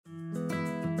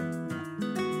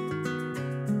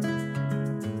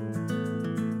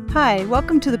Hi,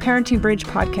 welcome to the Parenting Bridge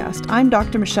podcast. I'm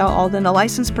Dr. Michelle Alden, a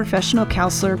licensed professional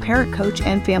counselor, parent coach,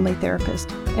 and family therapist,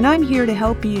 and I'm here to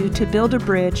help you to build a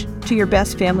bridge to your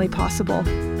best family possible.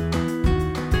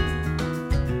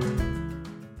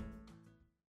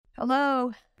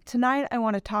 Hello. Tonight I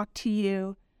want to talk to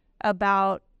you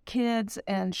about kids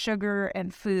and sugar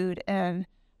and food, and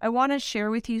I want to share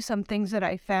with you some things that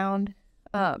I found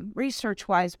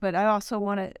research-wise, but I also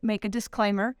want to make a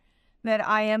disclaimer that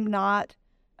I am not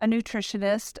a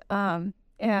nutritionist, and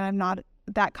I'm not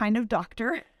that kind of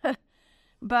doctor,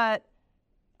 but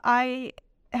I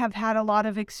have had a lot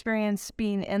of experience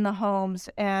being in the homes,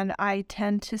 and I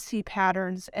tend to see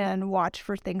patterns and watch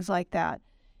for things like that.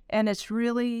 And it's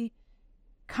really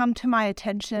come to my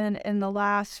attention in the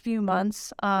last few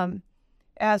months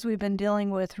as we've been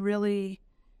dealing with really,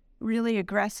 really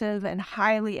aggressive and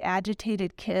highly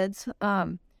agitated kids.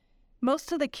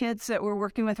 Most of the kids that we're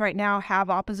working with right now have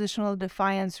oppositional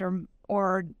defiance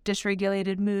or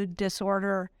dysregulated mood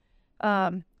disorder.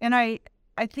 And I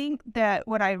think that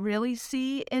what I really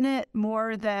see in it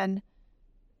more than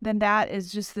that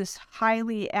is just this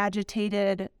highly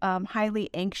agitated,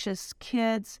 highly anxious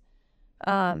kids,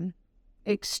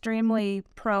 extremely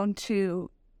prone to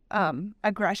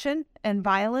aggression and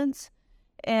violence,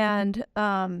 and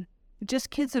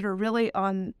just kids that are really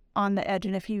on the edge.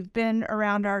 And if you've been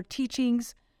around our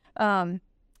teachings,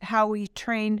 how we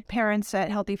train parents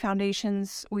at Healthy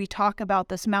Foundations, we talk about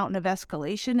this mountain of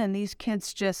escalation, and these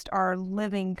kids just are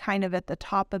living kind of at the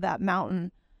top of that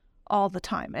mountain all the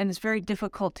time. And it's very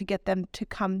difficult to get them to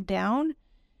come down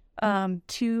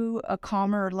to a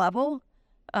calmer level.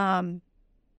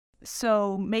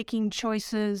 So making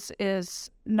choices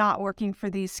is not working for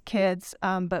these kids,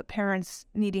 but parents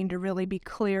needing to really be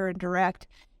clear and direct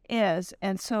is.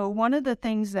 And so one of the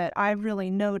things that I've really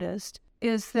noticed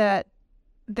is that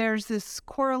there's this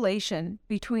correlation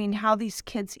between how these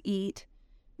kids eat,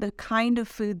 the kind of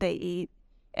food they eat,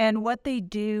 and what they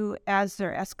do as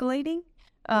they're escalating,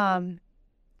 kind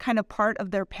of part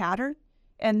of their pattern,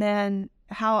 and then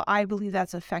how I believe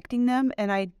that's affecting them.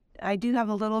 And I do have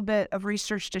a little bit of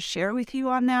research to share with you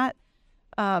on that.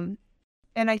 And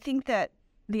I think that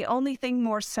the only thing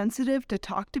more sensitive to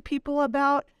talk to people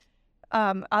about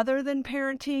other than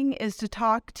parenting is to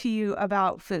talk to you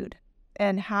about food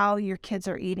and how your kids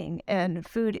are eating and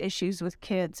food issues with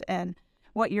kids and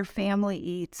what your family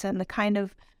eats and the kind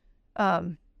of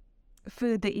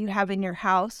food that you have in your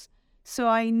house. So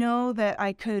I know that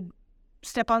I could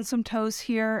step on some toes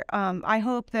here. I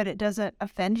hope that it doesn't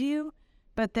offend you,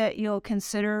 but that you'll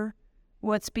consider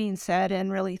what's being said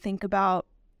and really think about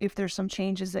if there's some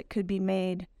changes that could be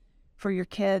made for your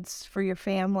kids, for your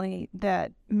family,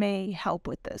 that may help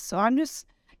with this. So I'm just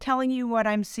telling you what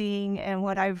I'm seeing and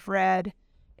what I've read,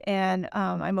 and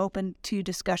I'm open to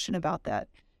discussion about that.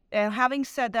 And having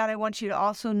said that, I want you to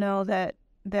also know that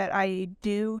I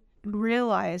do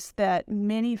realize that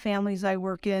many families I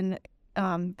work in,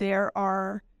 there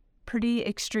are pretty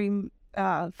extreme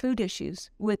food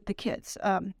issues with the kids.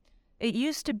 It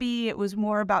used to be it was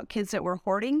more about kids that were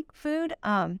hoarding food.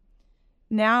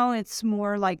 Now it's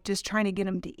more like just trying to get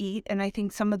them to eat. And I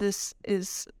think some of this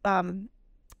is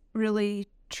really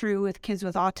true with kids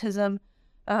with autism.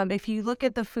 If you look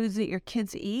at the foods that your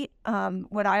kids eat,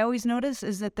 what I always notice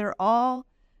is that they're all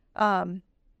kind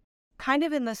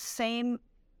of in the same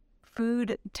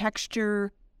food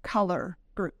texture color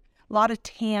group. A lot of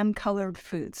tan colored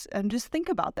foods. And just think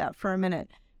about that for a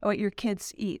minute, what your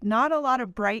kids eat. Not a lot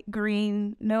of bright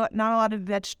green, not a lot of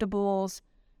vegetables,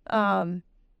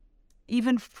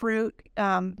 even fruit,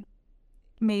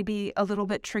 maybe a little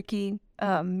bit tricky,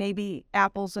 maybe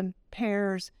apples and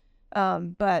pears,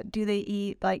 but do they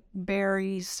eat like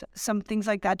berries, some things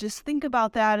like that? Just think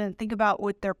about that and think about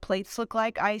what their plates look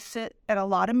like. I sit at a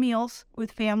lot of meals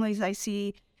with families. I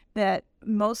see that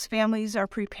most families are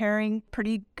preparing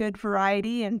pretty good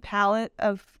variety and palette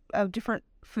of different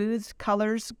foods,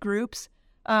 colors, groups,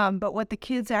 but what the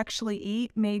kids actually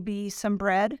eat may be some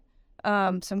bread,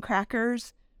 some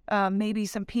crackers, maybe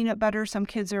some peanut butter. Some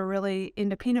kids are really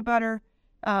into peanut butter.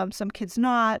 Some kids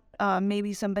not.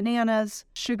 Maybe some bananas,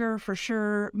 sugar for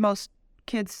sure. Most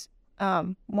kids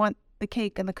want the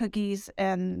cake and the cookies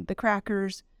and the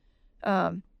crackers.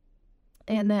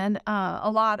 And then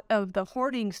a lot of the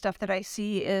hoarding stuff that I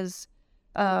see is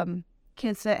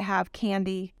kids that have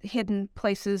candy hidden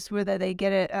places, whether they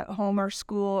get it at home or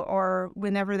school or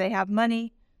whenever they have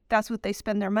money. That's what they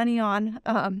spend their money on.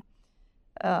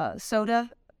 Soda.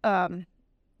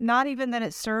 Not even that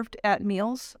it's served at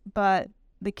meals, but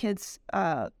the kids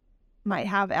might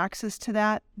have access to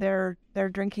that. They're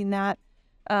drinking that.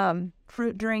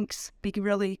 Fruit drinks, be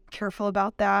really careful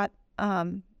about that.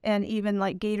 and even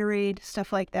like Gatorade,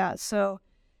 stuff like that. So,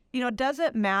 does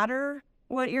it matter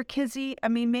what your kids eat? I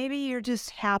mean, maybe you're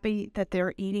just happy that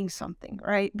they're eating something,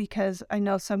 right? Because I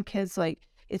know some kids, like,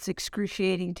 it's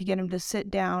excruciating to get them to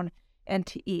sit down and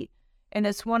to eat. And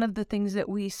it's one of the things that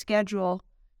we schedule,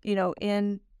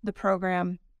 in the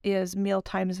program is meal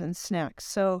times and snacks.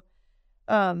 So,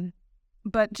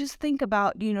 but just think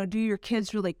about, do your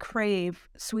kids really crave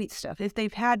sweet stuff? If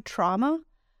they've had trauma,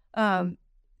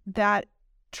 that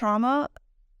trauma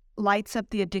lights up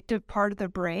the addictive part of the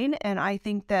brain. And I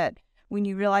think that when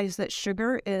you realize that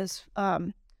sugar is,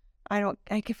 I've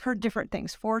heard different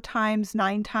things, 4 times,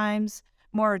 9 times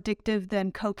more addictive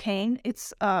than cocaine.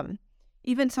 It's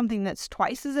even something that's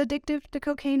twice as addictive to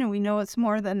cocaine, and we know it's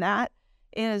more than that,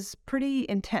 is pretty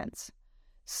intense.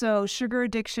 So sugar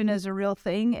addiction is a real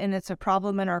thing, and it's a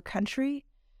problem in our country.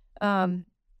 And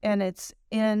it's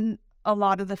in a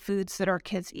lot of the foods that our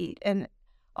kids eat. And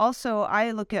also,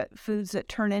 I look at foods that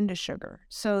turn into sugar.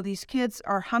 So these kids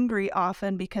are hungry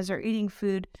often because they're eating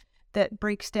food that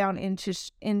breaks down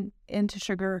into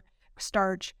sugar,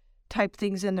 starch type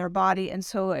things in their body. And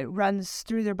so it runs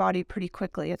through their body pretty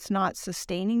quickly. It's not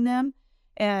sustaining them.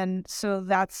 And so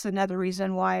that's another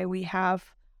reason why we have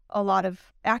a lot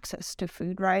of access to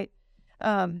food, right?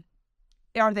 Are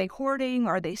they hoarding?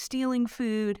 Are they stealing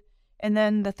food? And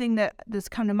then the thing that's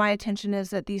come to my attention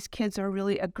is that these kids are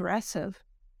really aggressive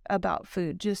about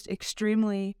food, just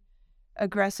extremely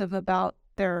aggressive about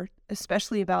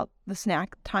especially about the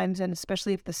snack times, and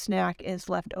especially if the snack is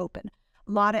left open.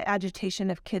 A lot of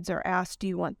agitation if kids are asked, do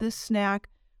you want this snack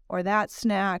or that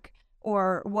snack?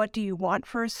 Or what do you want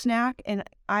for a snack? And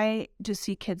I just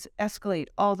see kids escalate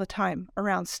all the time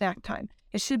around snack time.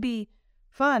 It should be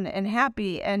fun and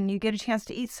happy, and you get a chance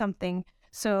to eat something.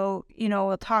 So,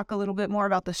 we'll talk a little bit more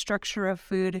about the structure of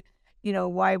food,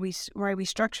 why we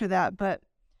structure that. But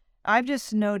I've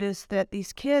just noticed that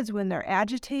these kids, when they're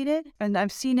agitated, and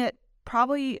I've seen it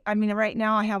right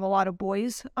now I have a lot of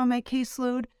boys on my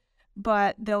caseload,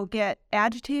 but they'll get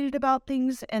agitated about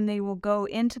things and they will go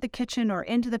into the kitchen or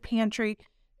into the pantry,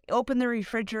 open the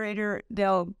refrigerator,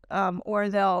 they'll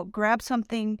grab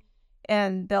something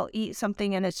and they'll eat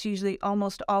something, and it's usually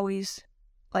almost always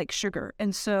like sugar.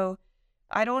 And so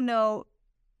I don't know,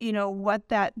 what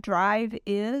that drive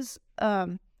is.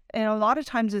 And a lot of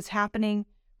times it's happening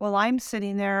while I'm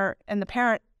sitting there, and the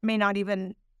parent may not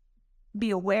even be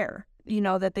aware,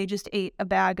 that they just ate a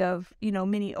bag of,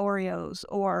 mini Oreos,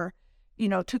 or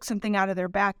took something out of their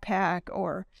backpack,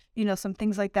 or, some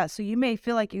things like that. So you may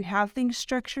feel like you have things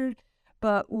structured,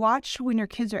 but watch when your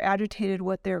kids are agitated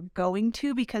what they're going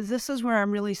to, because this is where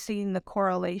I'm really seeing the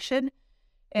correlation.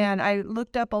 And I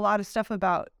looked up a lot of stuff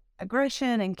about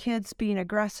aggression and kids being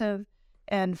aggressive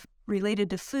and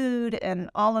related to food and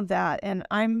all of that. And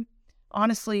I'm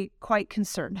honestly quite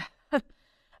concerned.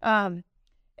 And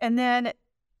then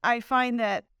I find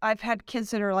that I've had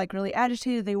kids that are like really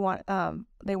agitated. They want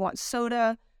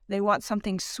soda. They want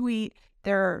something sweet.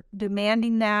 They're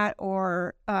demanding that,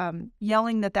 or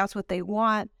yelling that that's what they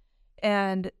want,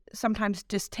 and sometimes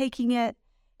just taking it.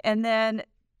 And then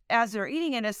as they're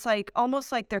eating it, it's like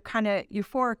almost like they're kind of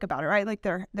euphoric about it, right? Like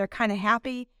they're kind of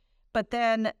happy, but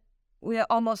then we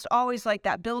almost always, like,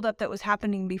 that buildup that was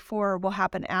happening before will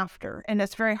happen after. And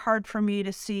it's very hard for me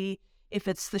to see if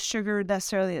it's the sugar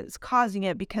necessarily that's causing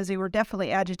it, because they were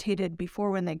definitely agitated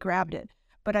before when they grabbed it.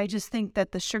 But I just think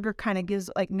that the sugar kind of gives,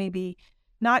 like, maybe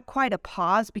not quite a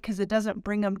pause, because it doesn't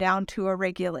bring them down to a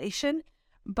regulation,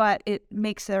 but it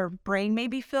makes their brain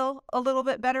maybe feel a little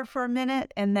bit better for a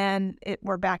minute, and then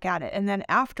we're back at it. And then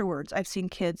afterwards, I've seen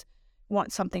kids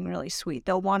want something really sweet.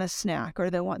 They'll want a snack,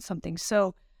 or they'll want something.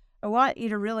 So I want you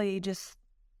to really just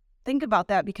think about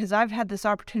that, because I've had this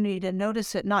opportunity to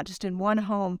notice it not just in one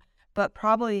home, but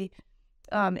probably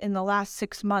in the last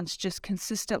 6 months, just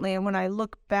consistently. And when I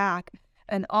look back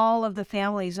and all of the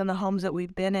families and the homes that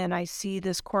we've been in, I see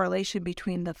this correlation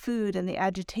between the food and the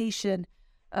agitation.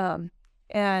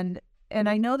 And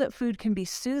I know that food can be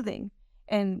soothing,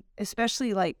 and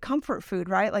especially like comfort food,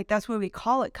 right? Like that's why we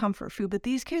call it comfort food. But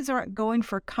these kids aren't going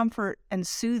for comfort and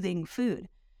soothing food.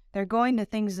 They're going to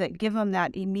things that give them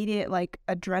that immediate, like,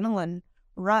 adrenaline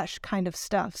rush kind of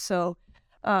stuff. So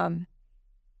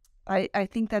I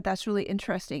think that that's really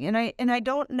interesting. And I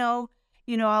don't know,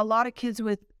 a lot of kids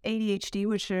with ADHD,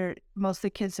 which are most of the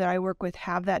kids that I work with,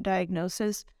 have that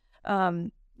diagnosis.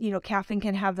 Caffeine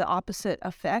can have the opposite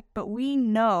effect, but we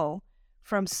know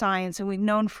from science, and we've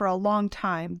known for a long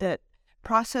time, that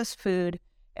processed food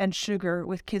and sugar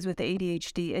with kids with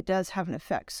ADHD, it does have an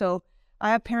effect. So I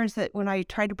have parents that when I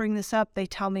try to bring this up, they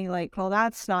tell me, like, well,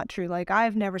 that's not true. Like,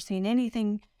 I've never seen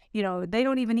anything, they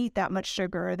don't even eat that much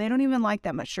sugar, or they don't even like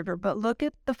that much sugar. But look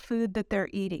at the food that they're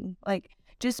eating. Like,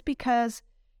 just because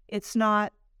it's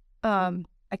not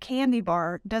a candy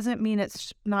bar doesn't mean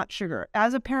it's not sugar.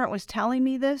 As a parent was telling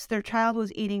me this, their child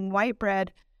was eating white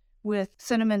bread with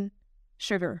cinnamon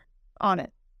sugar on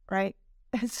it, right?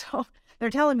 And so they're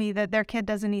telling me that their kid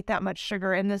doesn't eat that much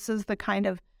sugar, and this is the kind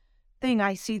of thing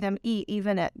I see them eat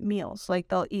even at meals. Like,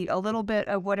 they'll eat a little bit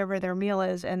of whatever their meal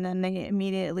is, and then they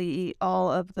immediately eat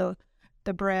all of the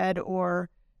bread or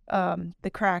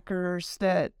the crackers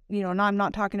that, I'm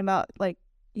not talking about like,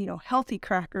 healthy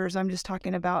crackers. I'm just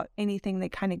talking about anything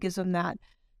that kind of gives them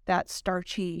that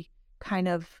starchy kind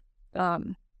of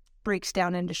breaks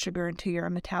down into sugar into your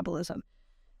metabolism.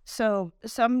 So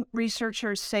some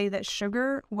researchers say that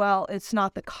sugar, well, it's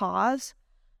not the cause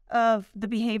of the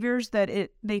behaviors, that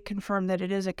they confirm that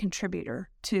it is a contributor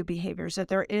to behaviors, that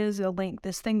there is a link.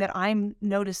 This thing that I'm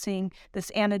noticing,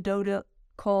 this anecdotal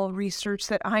research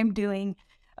that I'm doing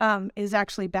is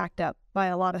actually backed up by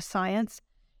a lot of science.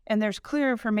 And there's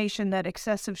clear information that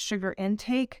excessive sugar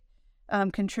intake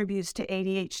contributes to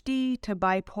ADHD, to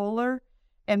bipolar,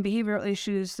 and behavioral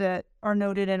issues that are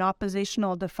noted in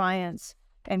oppositional defiance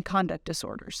and conduct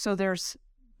disorders. So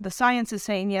the science is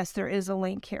saying, yes, there is a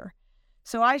link here.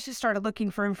 So I just started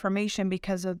looking for information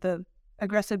because of the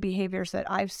aggressive behaviors that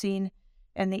I've seen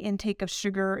and the intake of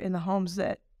sugar in the homes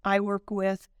that I work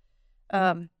with.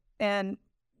 And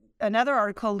another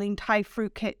article linked high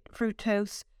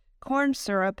fructose corn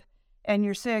syrup and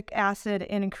uric acid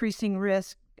in increasing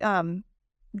risk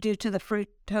due to the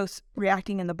fructose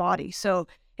reacting in the body. So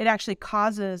it actually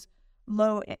causes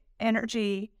low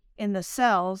energy in the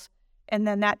cells, and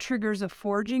then that triggers a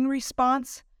foraging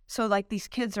response. So like, these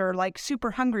kids are like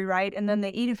super hungry, right? And then they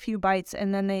eat a few bites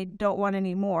and then they don't want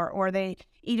any more, or they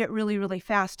eat it really, really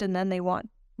fast and then they want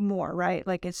more, right?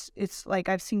 Like, it's like,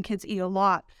 I've seen kids eat a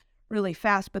lot really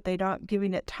fast, but they don't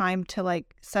giving it time to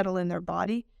like settle in their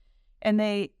body. And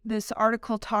this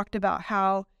article talked about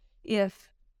how if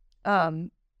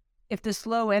this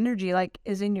low energy like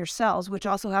is in your cells, which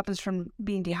also happens from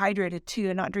being dehydrated too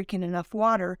and not drinking enough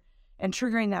water and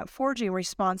triggering that foraging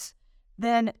response,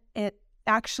 then it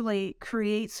actually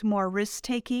creates more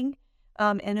risk-taking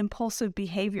and impulsive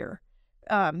behavior,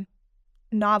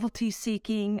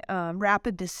 novelty-seeking,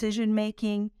 rapid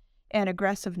decision-making, and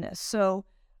aggressiveness. So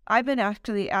I've been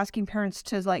actually asking parents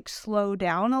to like slow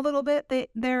down a little bit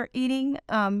their eating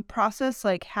process,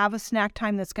 like have a snack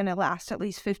time that's going to last at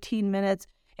least 15 minutes,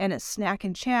 and it's snack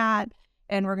and chat,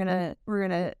 and we're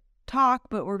gonna talk,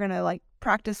 but we're gonna like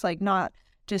practice like not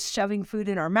just shoving food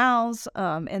in our mouths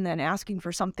and then asking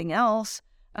for something else.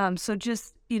 So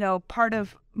just, part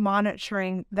of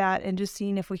monitoring that and just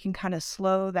seeing if we can kind of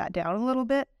slow that down a little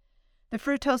bit. The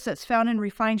fructose that's found in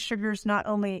refined sugars not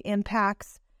only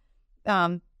impacts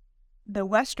the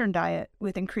Western diet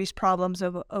with increased problems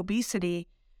of obesity,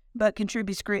 but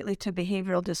contributes greatly to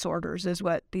behavioral disorders, is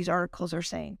what these articles are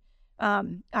saying.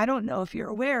 I don't know if you're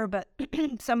aware, but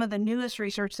some of the newest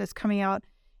research that's coming out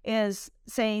is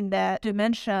saying that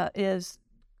dementia is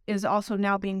also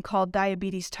now being called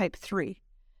diabetes type 3,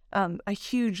 a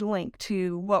huge link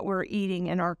to what we're eating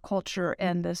in our culture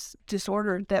and this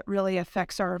disorder that really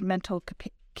affects our mental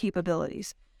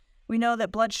capabilities. We know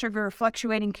that blood sugar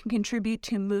fluctuating can contribute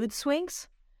to mood swings.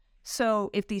 So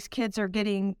if these kids are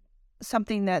getting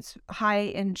something that's high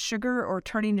in sugar or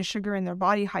turning to sugar in their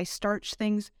body, high starch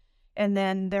things, and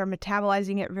then they're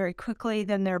metabolizing it very quickly,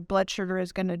 then their blood sugar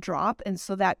is going to drop. And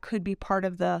so that could be part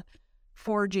of the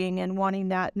foraging and wanting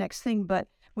that next thing. But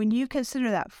when you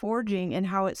consider that foraging and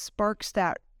how it sparks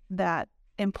that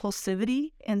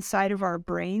impulsivity inside of our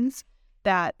brains,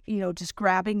 that, just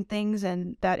grabbing things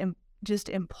and that just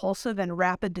impulsive and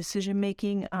rapid decision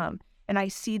making, and I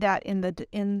see that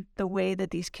in the way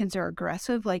that these kids are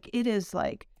aggressive. Like, it is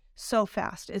like so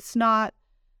fast. It's not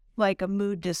like a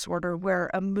mood disorder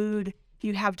where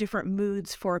you have different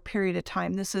moods for a period of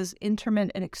time. This is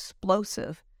intermittent and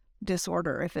explosive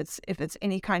disorder. If it's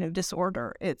any kind of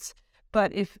disorder,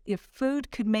 but if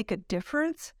food could make a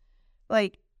difference,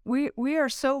 like we are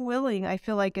so willing, I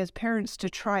feel like, as parents, to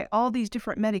try all these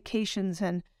different medications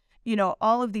and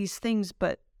all of these things,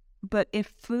 but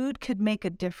if food could make a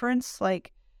difference,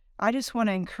 like, I just want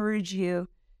to encourage you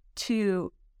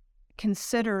to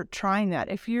consider trying that.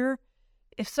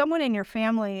 If someone in your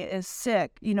family is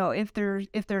sick, if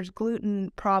there's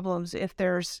gluten problems, if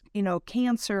there's,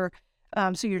 cancer,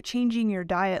 so you're changing your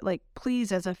diet, like,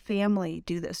 please, as a family,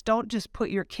 do this. Don't just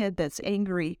put your kid that's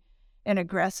angry and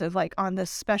aggressive, like, on this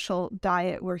special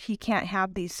diet where he can't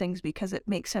have these things because it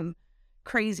makes him,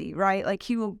 crazy, right? Like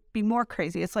he will be more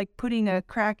crazy. It's like putting a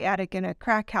crack addict in a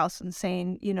crack house and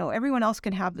saying, everyone else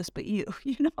can have this but you,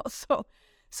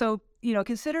 So,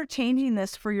 consider changing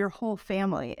this for your whole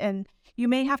family, and you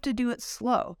may have to do it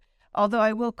slow. Although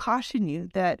I will caution you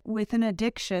that with an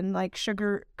addiction like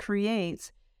sugar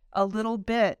creates, a little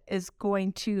bit is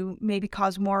going to maybe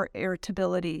cause more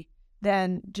irritability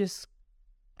than just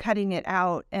cutting it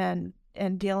out and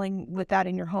dealing with that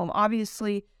in your home.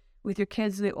 Obviously, with your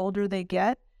kids, the older they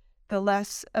get, the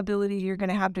less ability you're going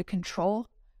to have to control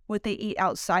what they eat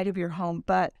outside of your home.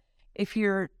 But if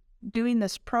you're doing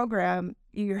this program,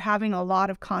 you're having a lot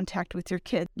of contact with your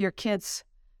kids,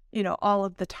 all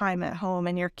of the time at home,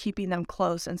 and you're keeping them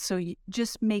close. And so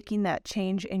just making that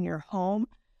change in your home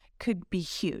could be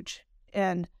huge.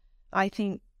 And I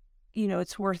think,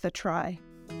 it's worth a try.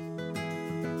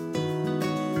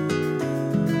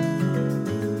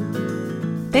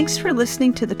 Thanks for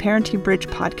listening to the Parenting Bridge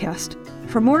podcast.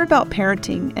 For more about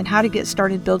parenting and how to get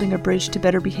started building a bridge to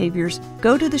better behaviors,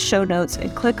 go to the show notes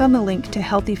and click on the link to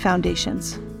Healthy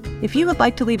Foundations. If you would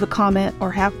like to leave a comment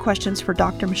or have questions for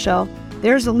Dr. Michelle,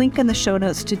 there's a link in the show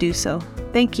notes to do so.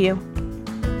 Thank you.